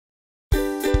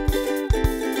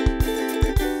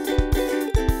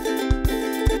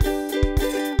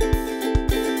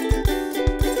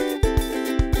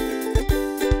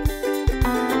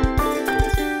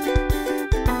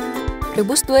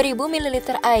Rebus 2000 ml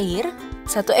air,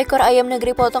 1 ekor ayam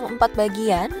negeri potong 4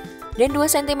 bagian, dan 2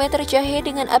 cm jahe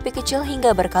dengan api kecil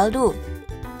hingga berkaldu.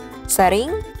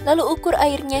 Saring, lalu ukur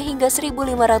airnya hingga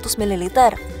 1500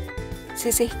 ml.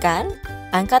 Sisihkan,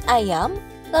 angkat ayam,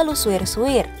 lalu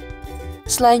suir-suir.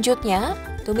 Selanjutnya,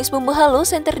 tumis bumbu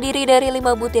halus yang terdiri dari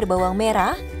 5 butir bawang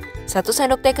merah, 1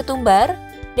 sendok teh ketumbar,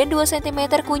 dan 2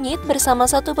 cm kunyit bersama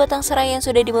 1 batang serai yang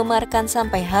sudah dimemarkan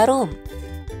sampai harum.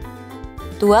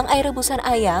 Tuang air rebusan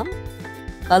ayam,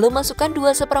 lalu masukkan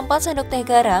 2/4 sendok teh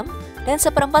garam dan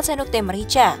 1/4 sendok teh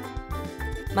merica.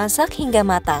 Masak hingga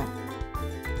matang.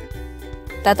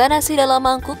 Tata nasi dalam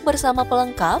mangkuk bersama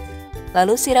pelengkap,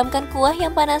 lalu siramkan kuah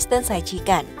yang panas dan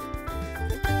sajikan.